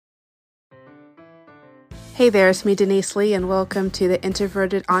Hey there, it's me, Denise Lee, and welcome to the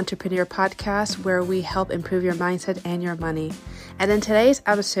Introverted Entrepreneur Podcast, where we help improve your mindset and your money. And in today's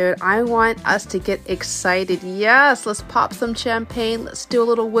episode, I want us to get excited. Yes, let's pop some champagne, let's do a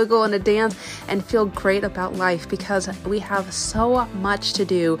little wiggle and a dance, and feel great about life because we have so much to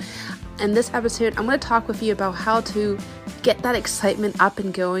do. In this episode, I'm going to talk with you about how to get that excitement up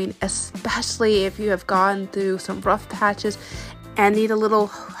and going, especially if you have gone through some rough patches and need a little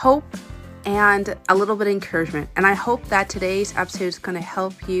hope and a little bit of encouragement. And I hope that today's episode is going to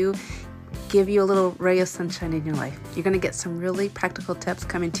help you, give you a little ray of sunshine in your life. You're going to get some really practical tips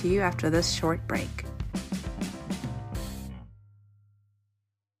coming to you after this short break.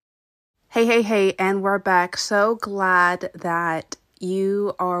 Hey, and we're back. So glad that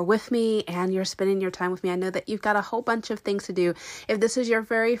you are with me and you're spending your time with me. I know that you've got a whole bunch of things to do. If this is your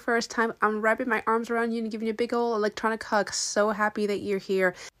very first time, I'm wrapping my arms around you and giving you a big old electronic hug. So happy that you're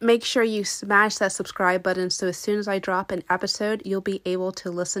here. Make sure you smash that subscribe button so as soon as I drop an episode, you'll be able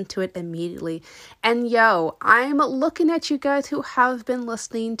to listen to it immediately. And I'm looking at you guys who have been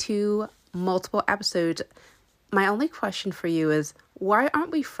listening to multiple episodes. My only question for you is, why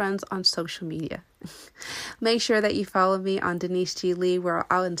aren't we friends on social media? Make sure that you follow me on Denise G. Lee, where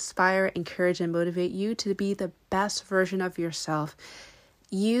I'll inspire, encourage, and motivate you to be the best version of yourself.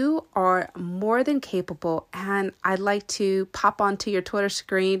 You are more than capable, and I'd like to pop onto your Twitter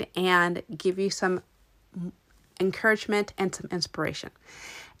screen and give you some encouragement and some inspiration.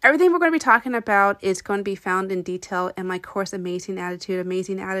 Everything we're going to be talking about is going to be found in detail in my course, Amazing Attitude.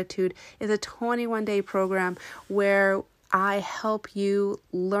 Amazing Attitude is a 21-day program where I help you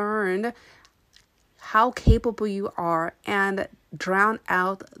learn how capable you are and drown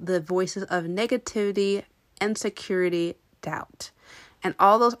out the voices of negativity, insecurity, doubt, and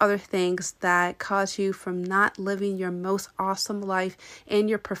all those other things that cause you from not living your most awesome life in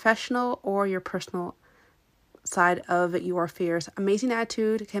your professional or your personal side of your affairs. Amazing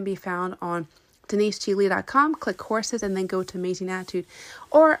Attitude can be found on deniseglee.com. Click courses and then go to Amazing Attitude.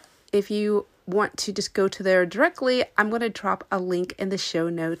 Or if you want to just go to there directly, I'm going to drop a link in the show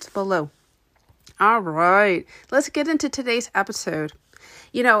notes below. All right, let's get into today's episode.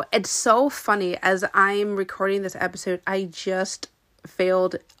 It's so funny. As I'm recording this episode, I just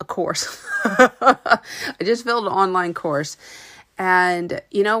failed a course. I just failed an online course. And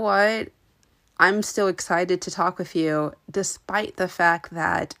you know what? I'm still excited to talk with you, despite the fact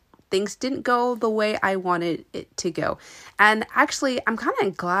that things didn't go the way I wanted it to go. And actually, I'm kind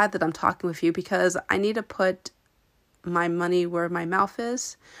of glad that I'm talking with you because I need to put my money where my mouth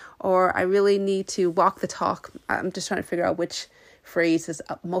is, or I really need to walk the talk. I'm just trying to figure out which phrase is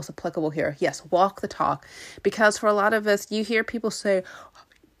most applicable here. Yes, walk the talk. Because for a lot of us, you hear people say,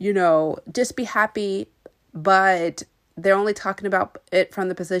 just be happy, but they're only talking about it from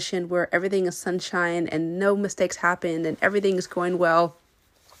the position where everything is sunshine and no mistakes happen and everything is going well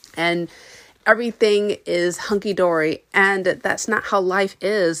and everything is hunky-dory. And that's not how life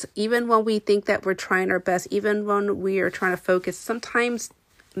is. Even when we think that we're trying our best, even when we are trying to focus, sometimes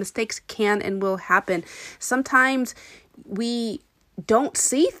mistakes can and will happen. Sometimes we don't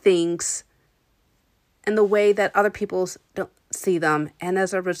see things in the way that other people don't see them. And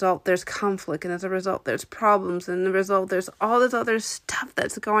as a result, there's conflict. And as a result, there's problems. And as a result, there's all this other stuff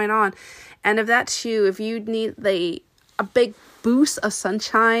that's going on. And if that's you, if you need a big boost of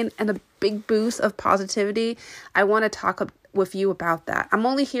sunshine and a big boost of positivity, I want to talk with you about that. I'm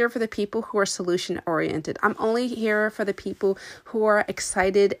only here for the people who are solution oriented. I'm only here for the people who are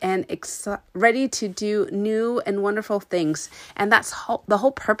excited and ready to do new and wonderful things. And that's the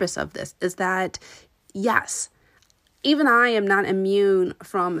whole purpose of this is that, yes, even I am not immune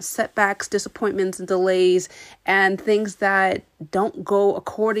from setbacks, disappointments, and delays, and things that don't go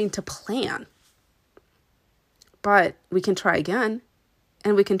according to plan. But we can try again,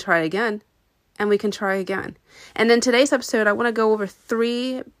 and we can try again, and we can try again. And in today's episode, I want to go over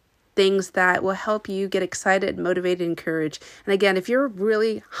 3 things that will help you get excited, motivated, and encouraged. And again, if you're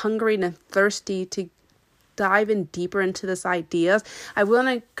really hungry and thirsty to dive in deeper into this ideas, I will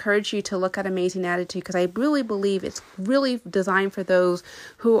encourage you to look at Amazing Attitude because I really believe it's really designed for those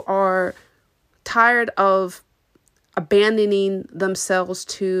who are tired of abandoning themselves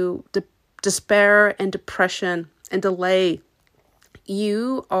to despair and depression and delay.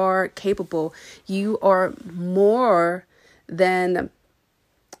 You are capable. You are more than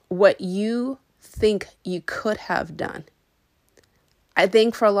what you think you could have done. I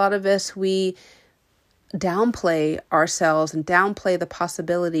think for a lot of us, we downplay ourselves and downplay the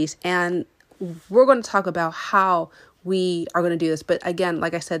possibilities. And we're going to talk about how we are going to do this. But again,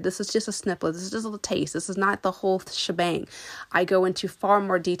 like I said, this is just a snippet. This is just a little taste. This is not the whole shebang. I go into far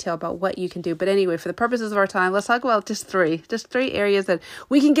more detail about what you can do. But anyway, for the purposes of our time, let's talk about just three areas that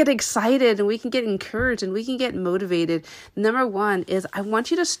we can get excited and we can get encouraged and we can get motivated. Number one is I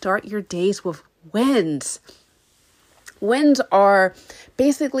want you to start your days with wins. Wins are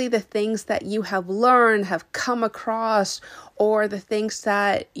basically the things that you have learned, have come across, or the things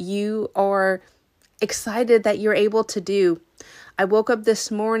that you are excited that you're able to do. I woke up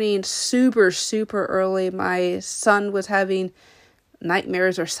this morning super early. My son was having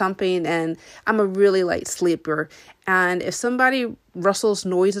nightmares or something, and I'm a really light sleeper. And if somebody rustles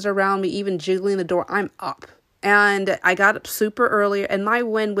noises around me, even jiggling the door, I'm up. And I got up super early, and my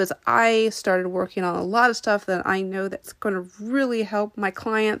win was I started working on a lot of stuff that I know that's going to really help my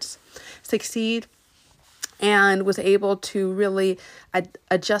clients succeed, and was able to really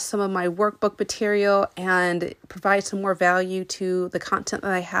adjust some of my workbook material and provide some more value to the content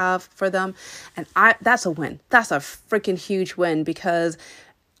that I have for them. And that's a win. That's a freaking huge win, because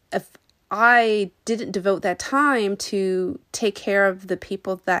if I didn't devote that time to take care of the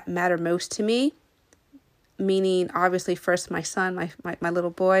people that matter most to me, meaning obviously first my son, my little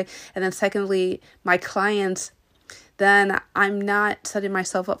boy, and then secondly, my clients, then I'm not setting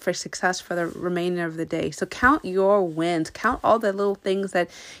myself up for success for the remainder of the day. So count your wins. Count all the little things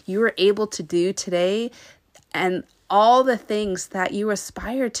that you were able to do today and all the things that you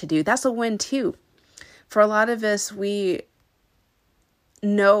aspire to do. That's a win too. For a lot of us, we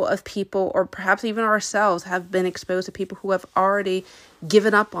know of people, or perhaps even ourselves, have been exposed to people who have already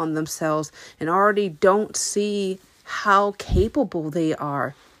given up on themselves and already don't see how capable they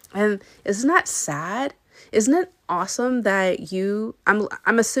are. And isn't that sad? Isn't it awesome that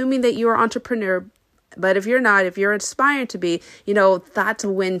I'm assuming that you are an entrepreneur, but if you're not, if you're aspiring to be, that's a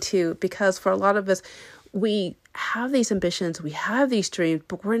win too, because for a lot of us, we have these ambitions, we have these dreams,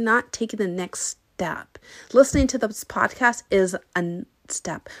 but we're not taking the next step. Listening to this podcast is a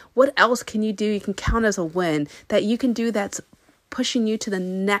step. What else can you do? You can count as a win that you can do that's pushing you to the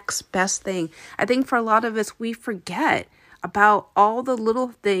next best thing. I think for a lot of us, we forget about all the little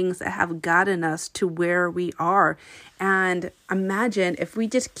things that have gotten us to where we are. And imagine if we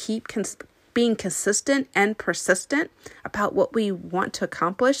just keep being consistent and persistent about what we want to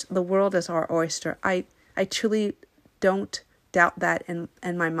accomplish, the world is our oyster. I truly don't doubt that in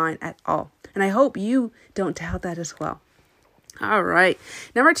my mind at all. And I hope you don't doubt that as well. All right.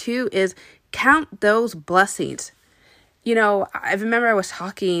 Number 2 is count those blessings. I remember I was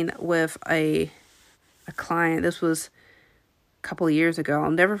talking with a client. This was a couple of years ago. I'll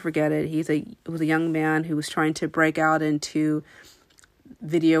never forget it. It was a young man who was trying to break out into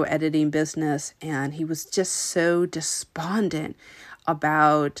video editing business, and he was just so despondent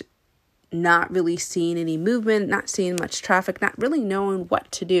about not really seeing any movement, not seeing much traffic, not really knowing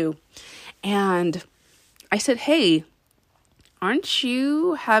what to do. And I said, "Hey, aren't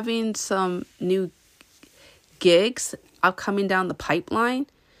you having some new gigs coming down the pipeline?"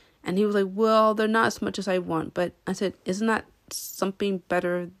 And he was like, "Well, they're not as much as I want." But I said, "Isn't that something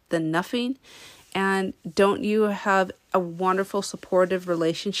better than nothing? And don't you have a wonderful supportive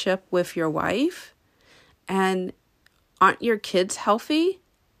relationship with your wife? And aren't your kids healthy?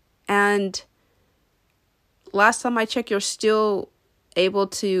 And last time I checked, you're still able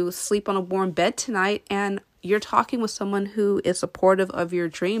to sleep on a warm bed tonight, and you're talking with someone who is supportive of your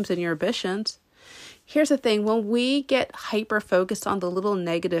dreams and your ambitions." Here's the thing. When we get hyper focused on the little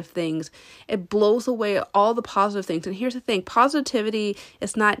negative things, it blows away all the positive things. And here's the thing. Positivity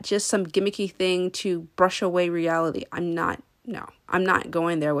is not just some gimmicky thing to brush away reality. I'm not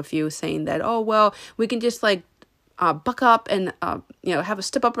going there with you saying that, oh, well, we can just buck up and, have a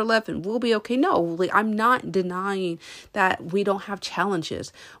stiff upper lip and we'll be okay. No, I'm not denying that we don't have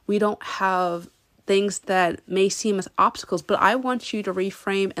challenges. We don't have things that may seem as obstacles, but I want you to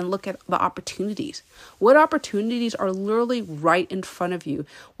reframe and look at the opportunities. What opportunities are literally right in front of you?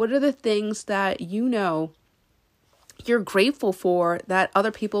 What are the things that you're grateful for that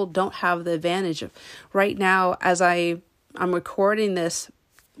other people don't have the advantage of? Right now, as I'm recording this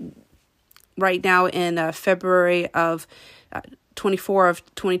right now in February of 24 of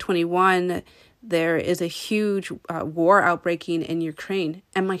 2021, there is a huge war outbreaking in Ukraine,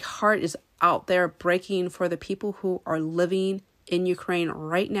 and my heart is out there breaking for the people who are living in Ukraine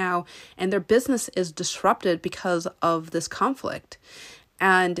right now, and their business is disrupted because of this conflict.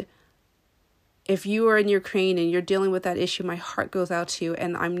 And if you are in Ukraine and you're dealing with that issue, my heart goes out to you,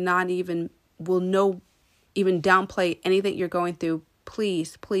 and I'm not even downplay anything you're going through.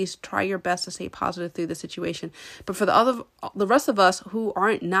 please try your best to stay positive through the situation. But for the rest of us who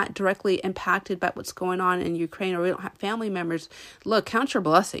aren't not directly impacted by what's going on in Ukraine, or we don't have family members, look, count your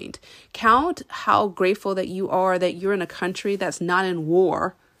blessings. Count how grateful that you are that you're in a country that's not in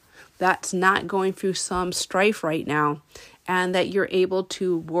war, that's not going through some strife right now, and that you're able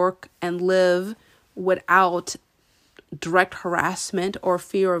to work and live without direct harassment or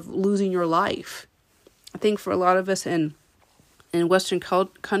fear of losing your life. I think for a lot of us in Western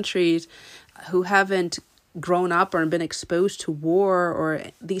countries who haven't grown up or been exposed to war or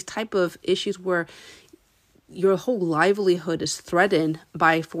these type of issues where your whole livelihood is threatened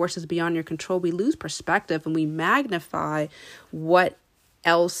by forces beyond your control, we lose perspective and we magnify what's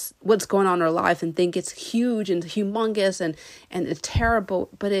going on in our life and think it's huge and humongous and it's terrible,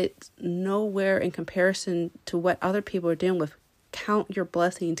 but it's nowhere in comparison to what other people are dealing with. Count your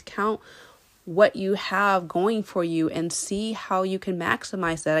blessings, count what you have going for you, and see how you can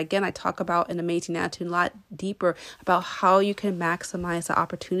maximize that. Again, I talk about an amazing attitude a lot deeper about how you can maximize the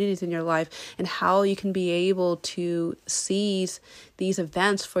opportunities in your life and how you can be able to seize these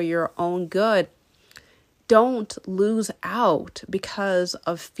events for your own good. Don't lose out because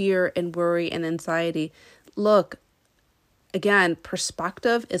of fear and worry and anxiety. Look, again,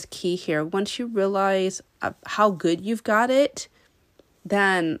 perspective is key here. Once you realize how good you've got it,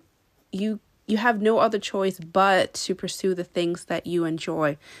 then you have no other choice but to pursue the things that you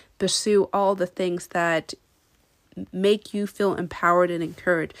enjoy. Pursue all the things that make you feel empowered and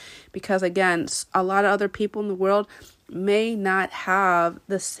encouraged. Because again, a lot of other people in the world may not have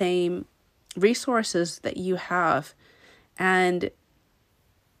the same resources that you have. And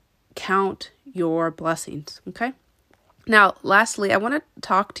count your blessings. Okay. Now, lastly, I want to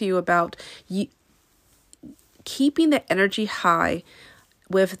talk to you about keeping the energy high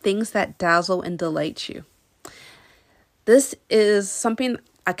with things that dazzle and delight you. This is something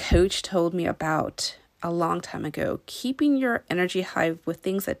a coach told me about a long time ago. Keeping your energy high with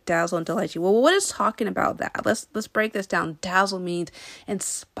things that dazzle and delight you. Well, what is talking about that? Let's break this down. Dazzle means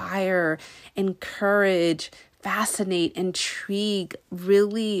inspire, encourage, fascinate, intrigue,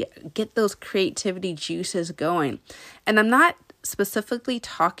 really get those creativity juices going. And I'm not specifically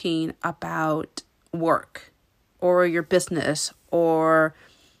talking about work or your business or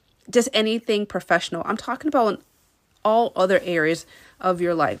just anything professional. I'm talking about all other areas of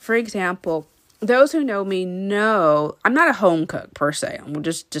your life. For example, those who know me know I'm not a home cook per se. I'm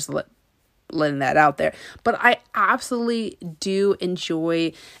just letting that out there. But I absolutely do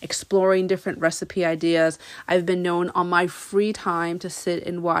enjoy exploring different recipe ideas. I've been known on my free time to sit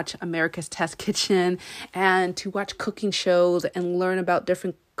and watch America's Test Kitchen and to watch cooking shows and learn about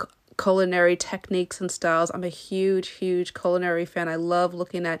different culinary techniques and styles. I'm a huge culinary fan. I love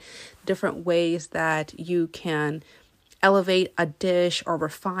looking at different ways that you can elevate a dish or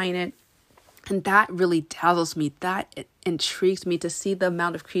refine it. And that really dazzles me. That intrigues me to see the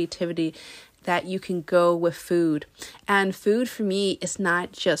amount of creativity that you can go with food. And food for me is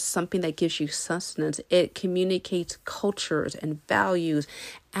not just something that gives you sustenance. It communicates cultures and values,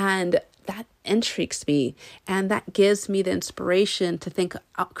 and that intrigues me. And that gives me the inspiration to think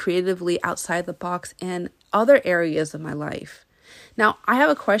creatively outside the box in other areas of my life. Now, I have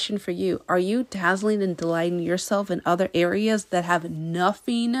a question for you. Are you dazzling and delighting yourself in other areas that have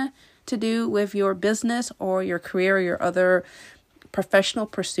nothing to do with your business or your career or your other professional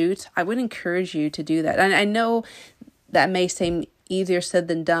pursuits? I would encourage you to do that. And I know that may seem easier said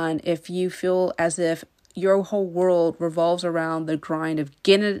than done if you feel as if your whole world revolves around the grind of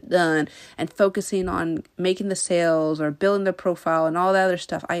getting it done and focusing on making the sales or building the profile and all that other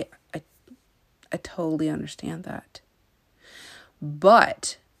stuff. I totally understand that.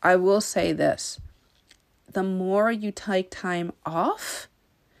 But I will say this, the more you take time off,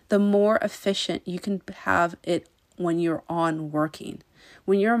 the more efficient you can have it when you're on working.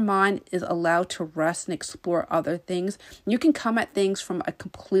 When your mind is allowed to rest and explore other things, you can come at things from a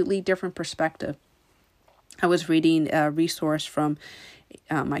completely different perspective. I was reading a resource from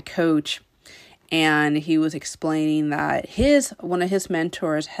my coach, and he was explaining that one of his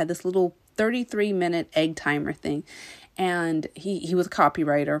mentors had this little 33-minute egg timer thing, and he was a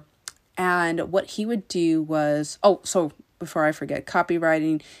copywriter. And what he would do was, before I forget,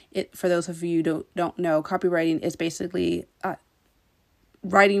 copywriting, for those of you who don't know, copywriting is basically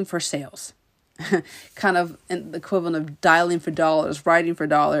writing for sales. Kind of the equivalent of dialing for dollars, writing for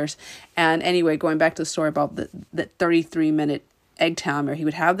dollars. And anyway, going back to the story about the 33-minute egg timer, he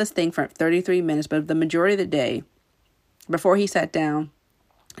would have this thing for 33 minutes, but the majority of the day, before he sat down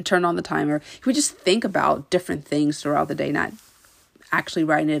and turned on the timer, he would just think about different things throughout the day, not actually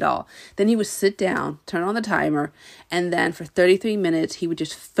writing it all. Then he would sit down, turn on the timer, and then for 33 minutes, he would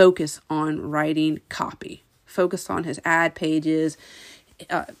just focus on writing copy, focus on his ad pages,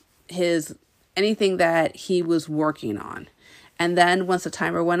 his anything that he was working on. And then once the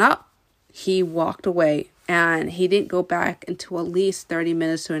timer went up, he walked away and he didn't go back until at least 30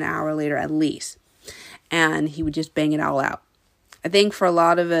 minutes to an hour later, at least. And he would just bang it all out. I think for a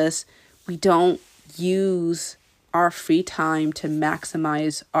lot of us, we don't use our free time to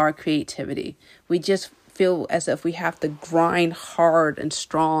maximize our creativity. We just feel as if we have to grind hard and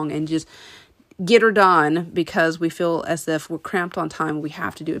strong and just get her done because we feel as if we're cramped on time and we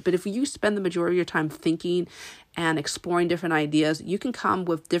have to do it. But if you spend the majority of your time thinking and exploring different ideas, you can come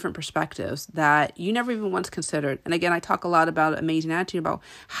with different perspectives that you never even once considered. And again, I talk a lot about Amazing Attitude, about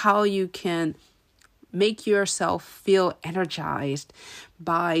how you can make yourself feel energized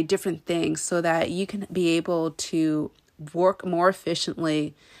by different things so that you can be able to work more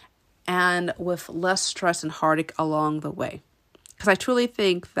efficiently and with less stress and heartache along the way. Because I truly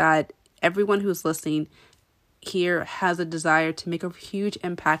think that everyone who's listening here has a desire to make a huge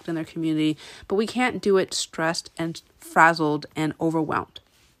impact in their community, but we can't do it stressed and frazzled and overwhelmed.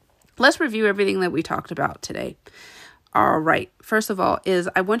 Let's review everything that we talked about today. All right. First of all,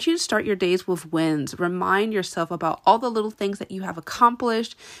 I want you to start your days with wins. Remind yourself about all the little things that you have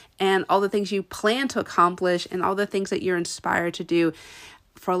accomplished and all the things you plan to accomplish and all the things that you're inspired to do.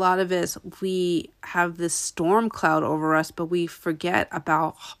 For a lot of us, we have this storm cloud over us, but we forget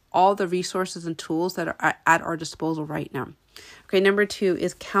about all the resources and tools that are at our disposal right now. Okay, number 2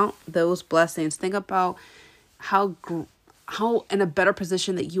 is count those blessings. Think about how in a better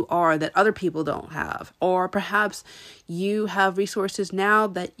position that you are that other people don't have. Or perhaps you have resources now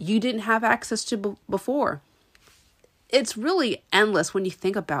that you didn't have access to before. It's really endless when you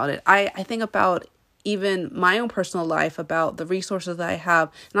think about it. I think about even my own personal life, about the resources that I have.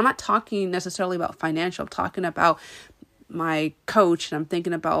 And I'm not talking necessarily about financial. I'm talking about my coach, and I'm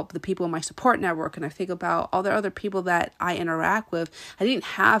thinking about the people in my support network, and I think about all the other people that I interact with. I didn't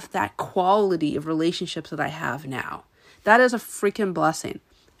have that quality of relationships that I have now. That is a freaking blessing.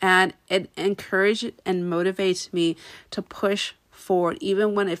 And it encourages and motivates me to push forward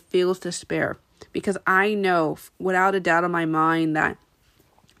even when it feels despair. Because I know without a doubt in my mind that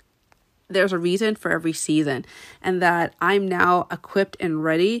there's a reason for every season and that I'm now equipped and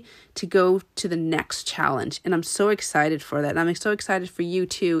ready to go to the next challenge. And I'm so excited for that. And I'm so excited for you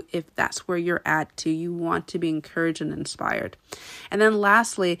too, if that's where you're at too. You want to be encouraged and inspired. And then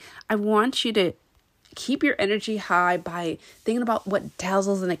lastly, I want you to keep your energy high by thinking about what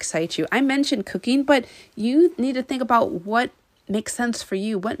dazzles and excites you. I mentioned cooking, but you need to think about what makes sense for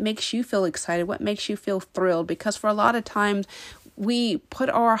you, what makes you feel excited, what makes you feel thrilled. Because for a lot of times, we put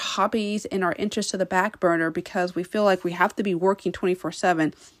our hobbies and our interests to the back burner because we feel like we have to be working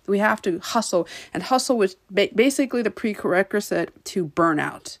 24/7. We have to hustle, and hustle was basically the prerequisite to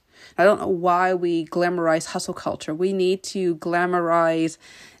burnout. I don't know why we glamorize hustle culture. We need to glamorize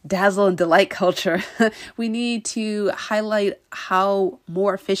dazzle and delight culture. We need to highlight how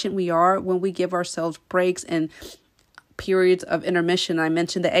more efficient we are when we give ourselves breaks and periods of intermission. I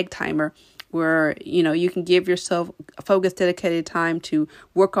mentioned the egg timer, where, you can give yourself a focused, dedicated time to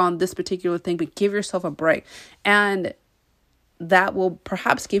work on this particular thing, but give yourself a break. And that will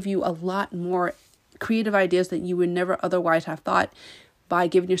perhaps give you a lot more creative ideas that you would never otherwise have thought by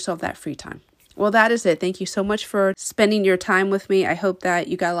giving yourself that free time. Well, that is it. Thank you so much for spending your time with me. I hope that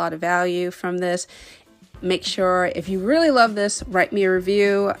you got a lot of value from this. Make sure, if you really love this, write me a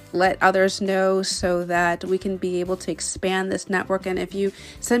review, let others know so that we can be able to expand this network. And if you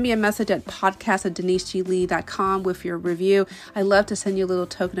send me a message at podcast@deniseglee.com with your review, I love to send you a little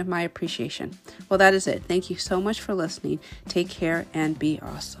token of my appreciation. Well, that is it. Thank you so much for listening. Take care and be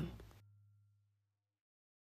awesome.